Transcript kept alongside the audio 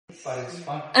But it's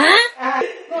fun.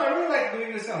 No, I really like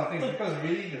doing this kind of things because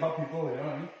really you help people, you know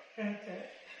what I mean? Okay.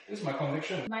 This is my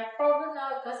conviction. My problem now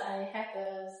because I have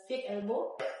a thick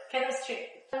elbow, cannot straight.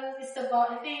 It's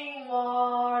about, I think,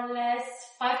 more or less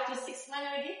 5 to 6 months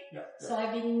already. Yeah. So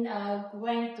I've been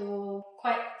going to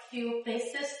quite few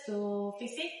places to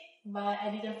fix it, but I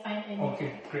didn't find any.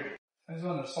 Okay, great. I just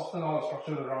want to soften all the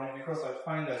structures around it because I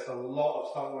find there's a lot of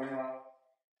stuff going on.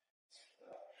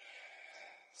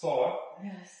 So,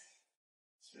 Yes.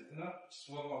 straighten up. Just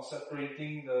work on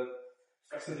separating the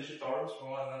flexor digitoris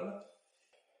from one another.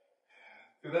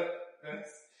 Do that? Yes.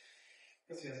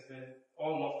 Because it has been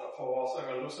all locked up for a while, so I'm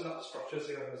going to loosen up the structures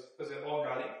here because they're all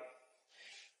guarding.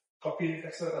 Copy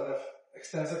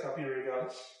extensor carpi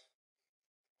radialis.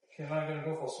 Okay, now I'm going to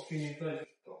go for supinator.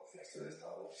 Flexor this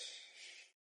down.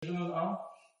 Original arm.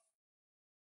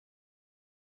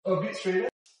 A bit straighter.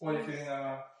 What are you feeling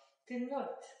now? Did not.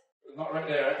 Not right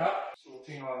there, right? Huh? So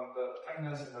working on the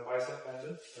tightness in the bicep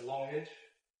tendon, the long edge.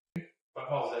 But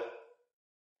how's that?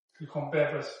 You compare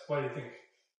first. What do you think?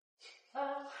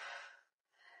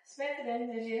 It's better than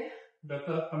earlier.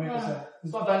 Better? How many percent?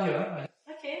 It's not done yet,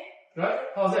 huh? Okay. Right?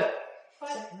 How's that?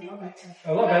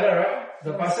 A lot better, right?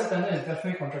 The bicep tendon is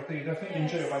definitely contracted. You definitely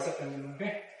injure your bicep tendon,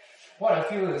 okay? What I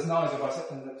feel is now is your bicep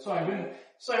tendon. So every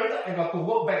time I got to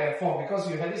work back and forth because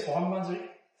you had this for how many months already?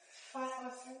 5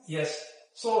 or 6. Yes.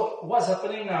 So what's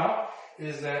happening now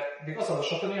is that because of the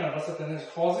shortening of the bicep tendon, it's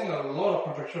causing a lot of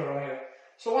contraction around here.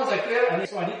 So once I clear, I need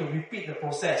to repeat the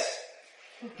process.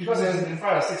 Because it has been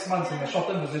 5 or 6 months in a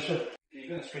shortened position. You're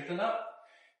going to straighten up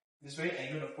this way and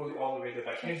you're going to pull it all the way to the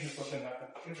back. Okay, this doesn't happen.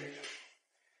 Straighten.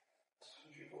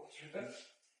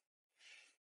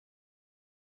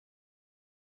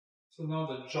 So now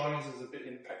the joints is a bit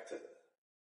impacted.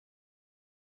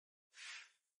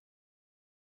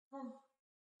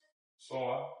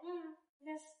 So,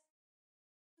 Yes.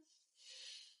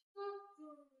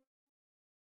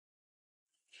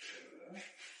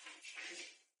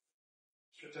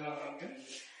 straighten up again.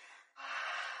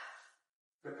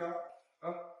 Back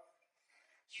up.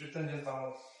 Straighten just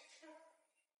downwards.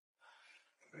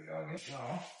 Back up again.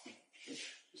 Now,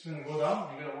 just going to go down.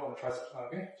 You're going to work on the triceps now,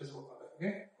 okay? Just work on that,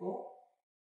 okay? Go.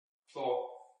 So,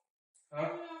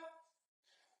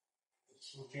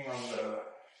 just working on the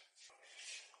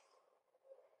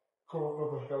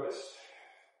coropropellis.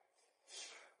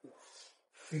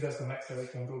 I think that's the max that we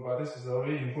can do, but this is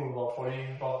already improved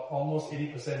about almost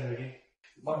 80% already.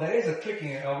 But there is a click in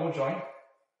your elbow joint.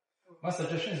 My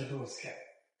suggestion is to do a scan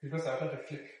because I heard the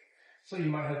click. So you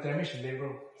might have damage in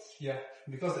labrum. Yeah,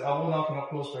 because the elbow now cannot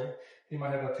close, right? You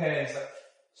might have a tear inside.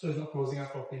 So it's not closing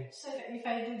up properly. So if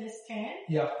I do the scan?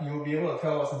 Yeah, you will be able to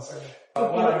tell what's inside.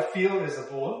 What I feel is a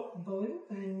bone.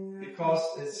 Bone? Because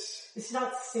it's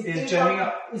not sitting. It's jamming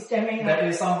up. It's jamming up. There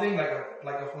is something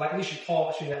likely she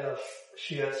tore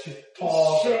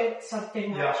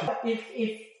something. Yeah. If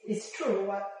it's true,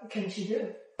 what can she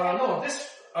do? No, this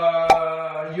you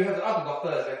have to ask the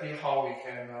doctor exactly how we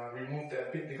can remove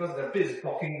that bit because the bit is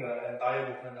blocking the entire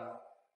movement now.